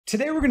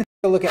Today we're going to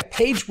take a look at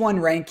page one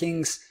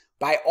rankings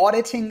by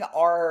auditing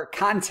our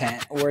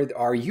content or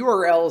our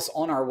URLs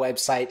on our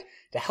website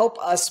to help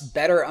us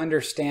better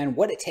understand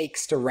what it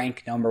takes to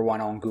rank #1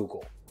 on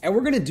Google. And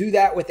we're going to do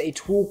that with a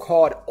tool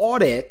called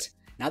Audiit.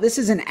 Now this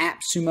is an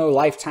AppSumo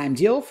lifetime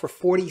deal for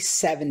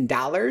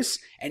 $47,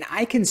 and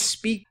I can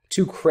speak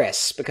to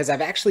Chris because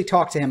I've actually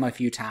talked to him a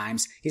few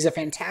times. He's a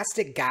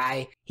fantastic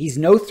guy. He's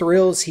no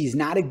thrills. He's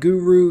not a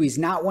guru. He's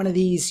not one of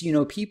these,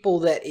 people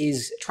that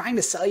is trying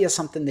to sell you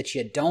something that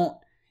you don't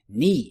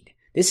need.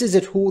 This is a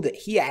tool that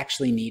he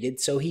actually needed,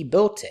 so he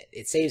built it.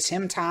 It saves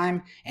him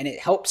time and it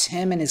helps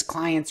him and his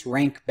clients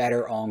rank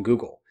better on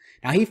Google.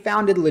 Now he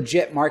founded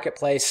Legit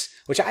Marketplace,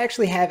 which I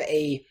actually have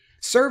a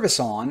service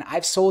on.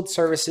 I've sold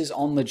services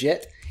on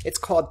Legit. It's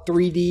called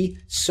 3D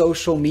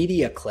Social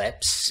Media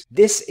Clips.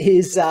 This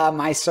is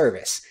my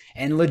service.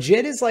 And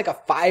Legit is like a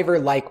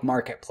Fiverr-like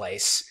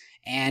marketplace.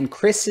 And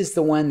Chris is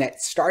the one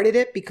that started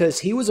it because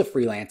he was a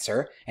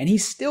freelancer and he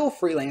still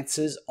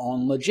freelances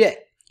on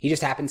Legit. He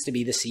just happens to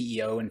be the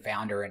CEO and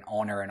founder and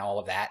owner and all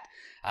of that,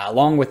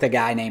 along with a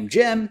guy named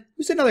Jim,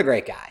 who's another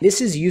great guy.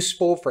 This is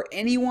useful for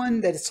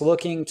anyone that's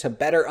looking to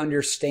better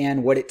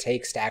understand what it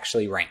takes to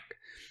actually rank.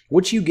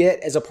 What you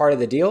get as a part of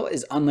the deal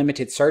is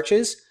unlimited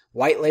searches,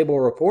 white label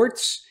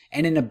reports,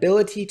 and an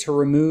ability to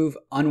remove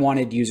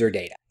unwanted user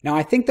data. Now,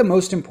 I think the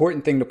most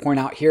important thing to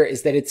point out here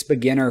is that it's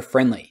beginner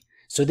friendly.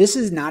 So this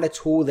is not a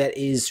tool that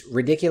is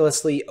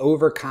ridiculously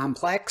over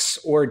complex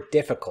or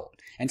difficult.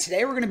 And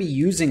today we're going to be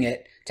using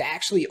it to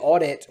actually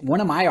audit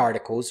one of my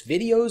articles,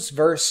 Videos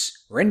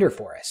versus Render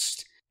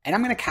Forest. And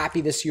I'm going to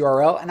copy this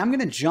URL and I'm going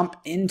to jump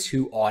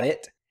into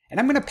Audiit and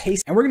I'm going to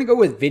paste, and we're going to go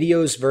with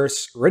Videos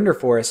versus Render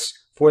Forest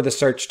for the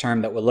search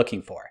term that we're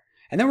looking for.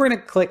 And then we're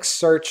going to click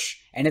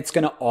search and it's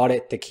going to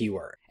audit the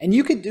keyword. And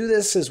you could do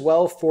this as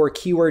well for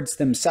keywords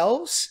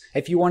themselves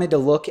if you wanted to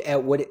look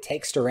at what it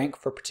takes to rank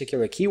for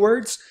particular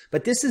keywords,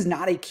 but this is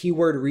not a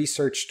keyword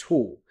research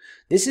tool.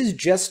 This is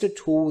just a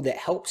tool that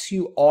helps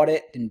you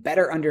audit and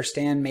better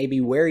understand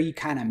maybe where you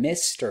kind of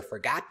missed or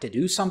forgot to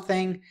do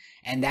something.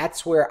 And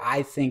that's where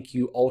I think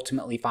you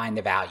ultimately find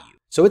the value.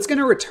 So it's going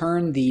to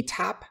return the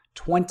top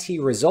 20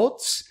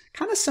 results,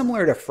 kind of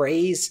similar to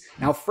Phrase.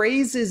 Now,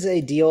 Phrase is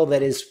a deal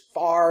that is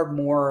far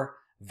more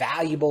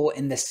valuable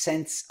in the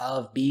sense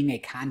of being a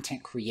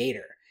content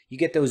creator. You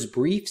get those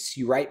briefs,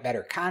 you write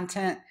better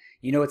content.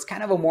 It's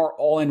kind of a more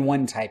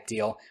all-in-one type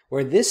deal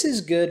where this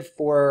is good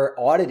for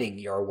auditing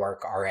your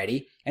work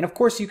already. And of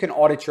course, you can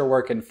audit your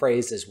work in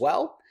Phrase as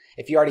well.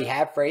 If you already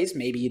have Phrase,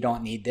 maybe you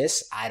don't need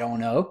this. I don't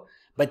know.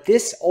 But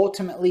this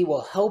ultimately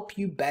will help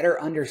you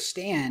better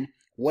understand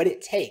what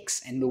it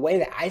takes. And the way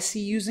that I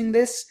see using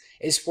this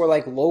is for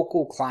like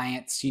local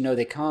clients.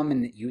 They come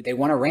and they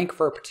want to rank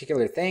for a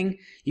particular thing.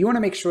 You want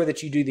to make sure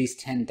that you do these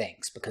 10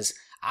 things because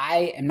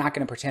I am not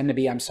going to pretend to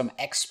be I'm some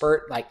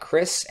expert like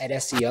Chris at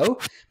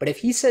SEO, but if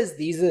he says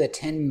these are the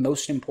 10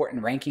 most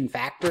important ranking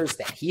factors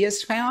that he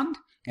has found,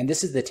 and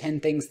this is the 10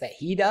 things that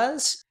he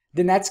does,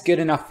 then that's good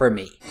enough for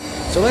me.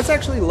 So let's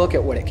actually look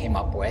at what it came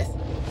up with.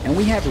 And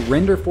we have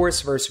Render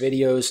Forest versus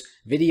Videos,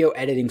 video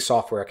editing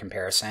software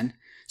comparison.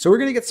 So we're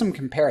going to get some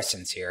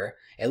comparisons here.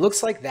 It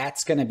looks like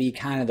that's going to be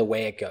kind of the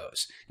way it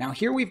goes. Now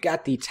here we've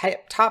got the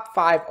top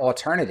 5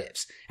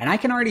 alternatives, and I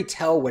can already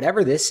tell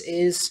whatever this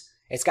is,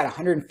 it's got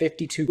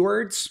 152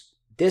 words.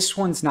 This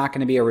one's not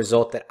going to be a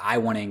result that I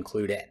want to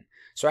include in.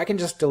 So I can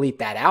just delete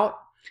that out.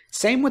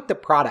 Same with the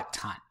product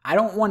hunt. I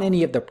don't want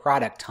any of the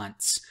product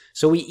hunts,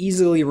 so we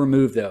easily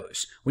remove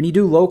those. When you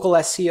do local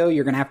SEO,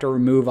 you're going to have to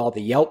remove all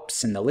the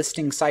Yelps and the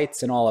listing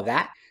sites and all of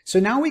that.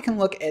 So now we can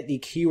look at the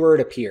keyword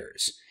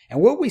appears. And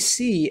what we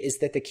see is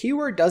that the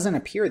keyword doesn't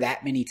appear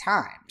that many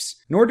times,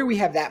 nor do we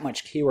have that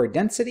much keyword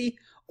density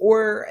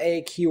or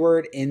a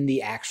keyword in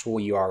the actual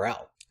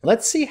URL.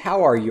 Let's see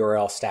how our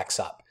URL stacks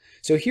up.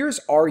 So here's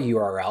our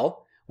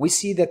URL. We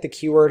see that the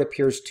keyword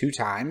appears 2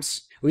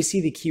 times. We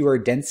see the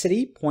keyword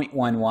density,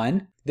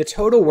 0.11. The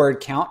total word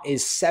count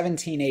is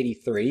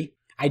 1783.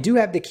 I do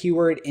have the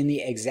keyword in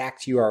the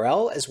exact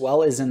URL as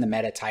well as in the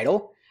meta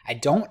title. I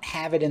don't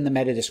have it in the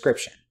meta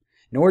description,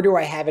 nor do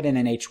I have it in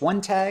an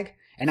H1 tag,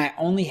 and I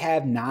only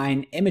have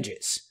 9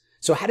 images.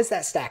 So how does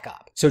that stack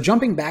up? So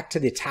jumping back to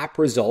the top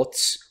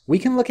results, we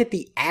can look at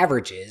the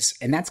averages,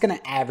 and that's going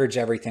to average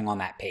everything on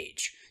that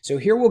page. So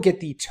here we'll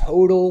get the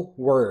total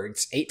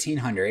words,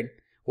 1800.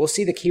 We'll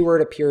see the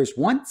keyword appears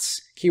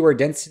once, keyword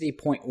density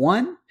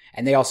 0.1,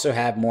 and they also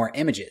have more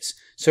images.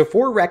 So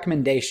for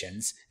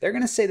recommendations, they're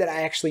going to say that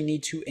I actually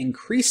need to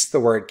increase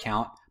the word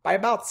count by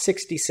about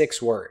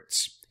 66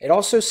 words. It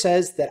also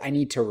says that I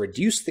need to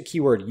reduce the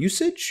keyword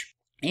usage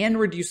and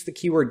reduce the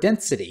keyword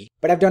density,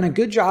 but I've done a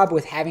good job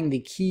with having the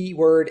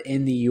keyword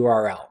in the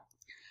URL.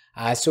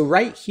 So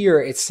right here,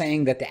 it's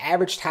saying that the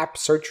average top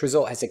search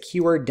result has a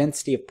keyword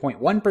density of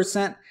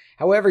 0.1%.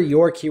 However,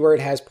 your keyword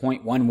has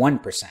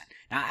 0.11%.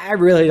 Now, I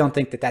really don't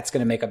think that that's going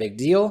to make a big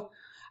deal.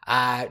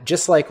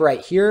 Just like right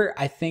here,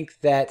 I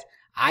think that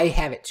I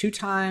have it 2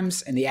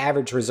 times and the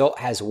average result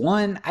has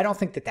 1. I don't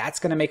think that that's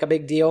going to make a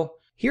big deal.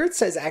 Here it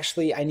says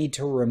actually I need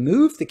to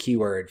remove the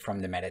keyword from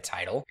the meta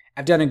title.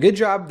 I've done a good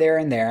job there,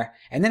 and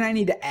then I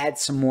need to add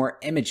some more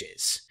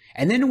images.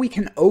 And then we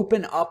can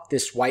open up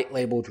this white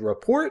labeled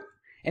report,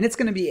 and it's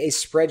going to be a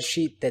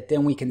spreadsheet that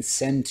then we can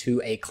send to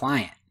a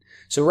client.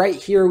 So right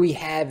here we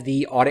have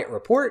the audit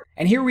report,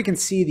 and here we can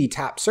see the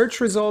top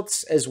search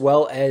results as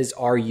well as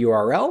our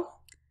URL.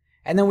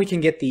 And then we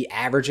can get the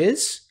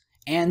averages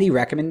and the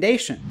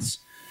recommendations.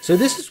 So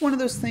this is one of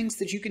those things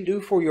that you can do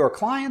for your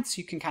clients.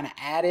 You can kind of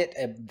add it,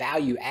 a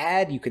value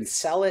add, you can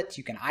sell it,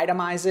 you can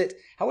itemize it.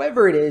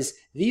 However it is,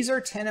 these are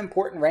 10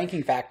 important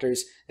ranking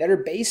factors that are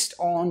based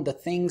on the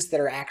things that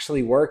are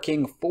actually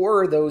working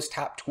for those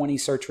top 20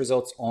 search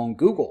results on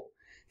Google.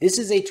 This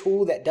is a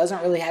tool that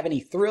doesn't really have any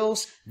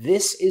thrills.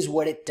 This is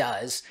what it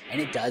does, and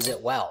it does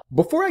it well.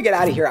 Before I get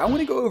out of here, I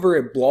want to go over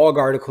a blog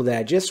article that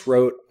I just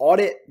wrote,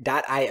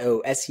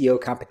 Audit.io SEO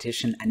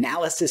Competition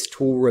Analysis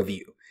Tool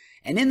Review.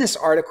 And in this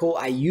article,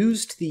 I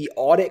used the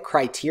audit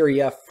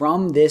criteria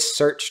from this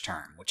search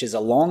term, which is a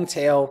long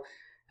tail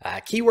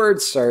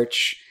keyword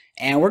search,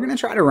 and we're going to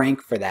try to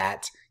rank for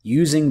that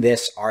using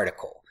this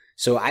article.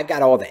 So I've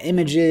got all the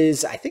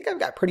images. I think I've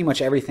got pretty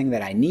much everything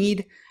that I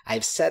need.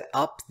 I've set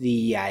up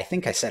I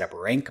think I set up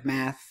rank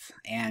math,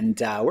 and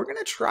we're going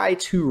to try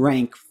to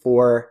rank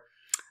for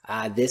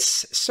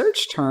this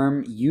search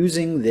term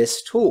using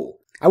this tool.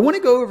 I want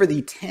to go over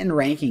the 10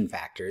 ranking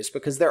factors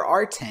because there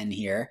are 10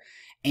 here.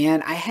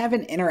 And I have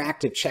an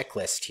interactive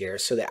checklist here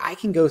so that I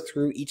can go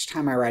through each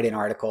time I write an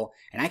article,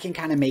 and I can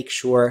kind of make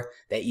sure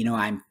that,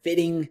 I'm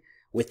fitting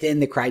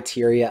within the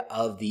criteria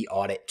of the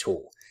audit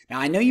tool. Now,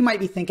 I know you might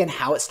be thinking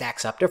how it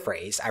stacks up to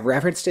Phrase. I've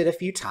referenced it a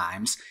few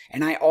times,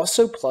 and I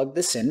also plugged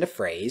this into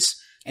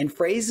Phrase. And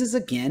Phrase is,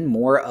 again,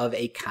 more of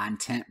a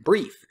content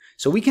brief.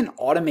 So we can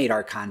automate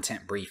our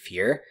content brief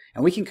here,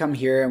 and we can come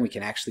here and we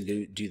can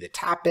actually do the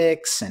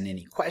topics and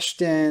any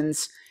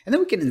questions, and then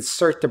we can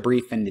insert the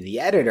brief into the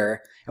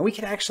editor, and we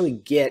can actually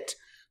get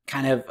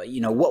kind of,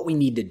 what we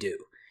need to do.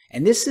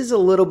 And this is a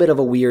little bit of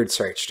a weird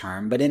search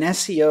term, but in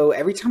SEO,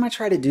 every time I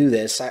try to do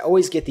this, I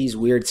always get these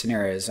weird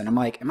scenarios, and I'm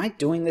like, am I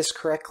doing this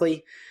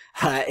correctly?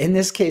 In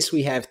this case,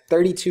 we have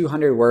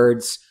 3,200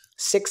 words,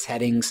 6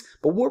 headings,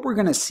 but what we're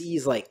going to see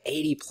is like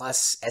 80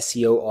 plus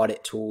SEO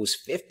audit tools,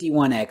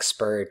 51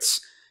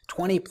 experts,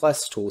 20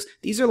 plus tools.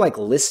 These are like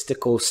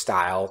listicle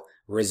style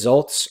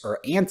results or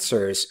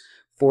answers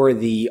for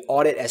the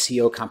Audit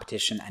SEO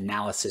Competition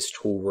Analysis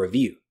Tool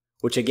Review,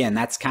 which again,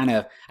 that's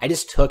I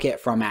just took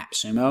it from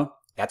AppSumo.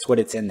 That's what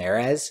it's in there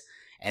as.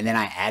 And then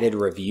I added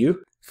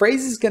review.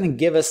 Phrase is going to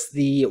give us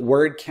the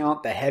word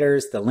count, the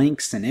headers, the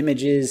links and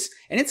images,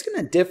 and it's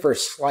going to differ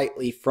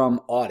slightly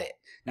from audit.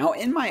 Now,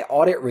 in my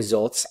audit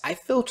results, I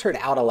filtered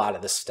out a lot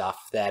of the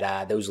stuff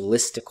that those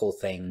listicle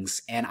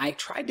things, and I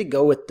tried to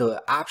go with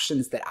the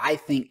options that I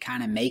think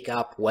kind of make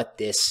up what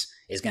this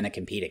is going to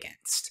compete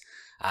against.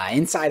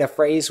 Inside of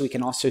Phrase, we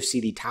can also see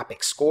the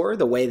topic score,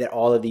 the way that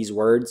all of these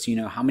words,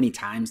 how many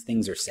times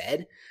things are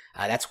said.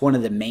 That's one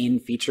of the main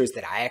features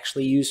that I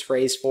actually use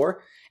Phrase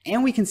for.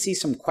 And we can see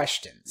some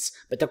questions,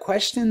 but the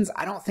questions,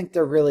 I don't think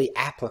they're really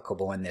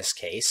applicable in this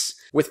case.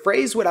 With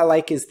Phrase, what I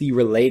like is the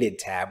related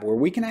tab where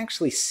we can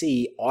actually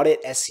see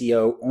audit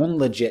SEO on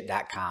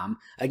legit.com.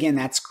 Again,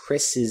 that's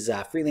Chris's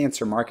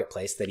freelancer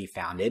marketplace that he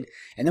founded.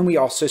 And then we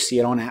also see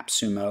it on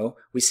AppSumo.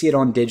 We see it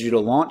on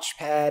Digital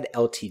Launchpad,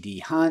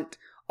 LTD Hunt,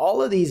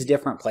 all of these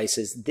different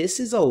places. This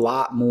is a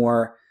lot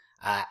more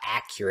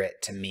accurate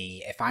to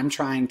me if I'm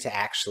trying to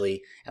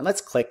actually, and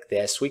let's click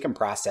this, we can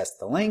process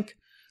the link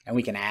and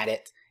we can add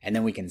it. And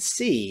then we can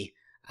see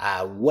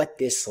what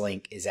this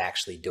link is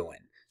actually doing.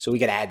 So we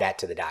could add that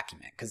to the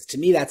document because to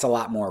me, that's a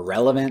lot more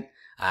relevant.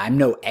 I'm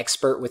no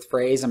expert with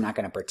Phrase. I'm not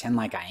going to pretend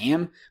like I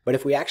am. But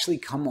if we actually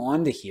come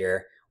on to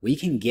here, we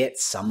can get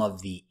some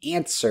of the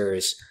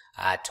answers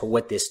to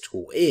what this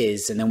tool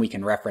is, and then we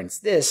can reference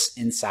this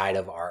inside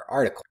of our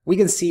article. We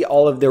can see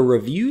all of the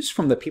reviews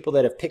from the people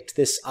that have picked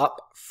this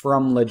up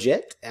from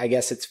Legit. I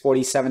guess it's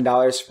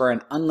 $47 for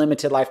an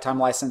unlimited lifetime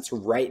license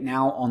right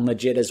now on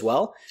Legit as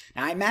well.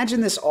 Now, I imagine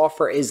this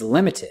offer is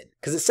limited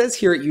because it says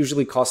here it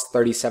usually costs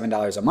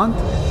 $37 a month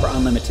for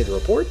unlimited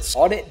reports.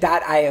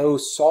 Audit.io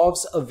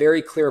solves a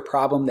very clear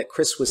problem that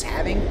Chris was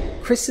having.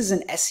 Chris is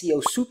an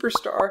SEO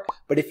superstar,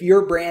 but if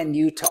you're brand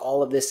new to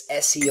all of this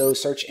SEO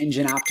search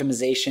engine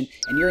optimization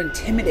and you're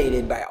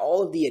intimidated by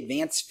all of the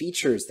advanced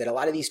features that a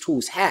lot of these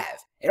tools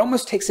have, it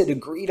almost takes a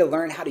degree to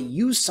learn how to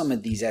use some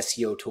of these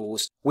SEO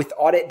tools. With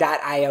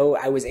Audit.io,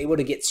 I was able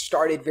to get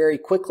started very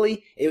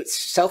quickly. It's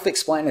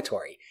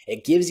self-explanatory.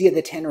 It gives you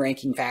the 10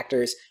 ranking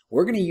factors.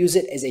 We're going to use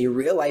it as a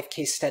real-life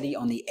case study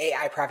on the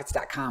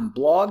aiPROFITz.com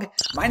blog.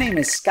 My name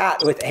is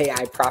Scott with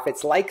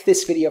aiPROFITz. Like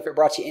this video if it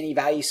brought you any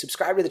value.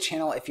 Subscribe to the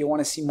channel if you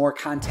want to see more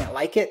content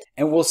like it,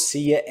 and we'll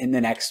see you in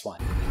the next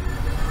one.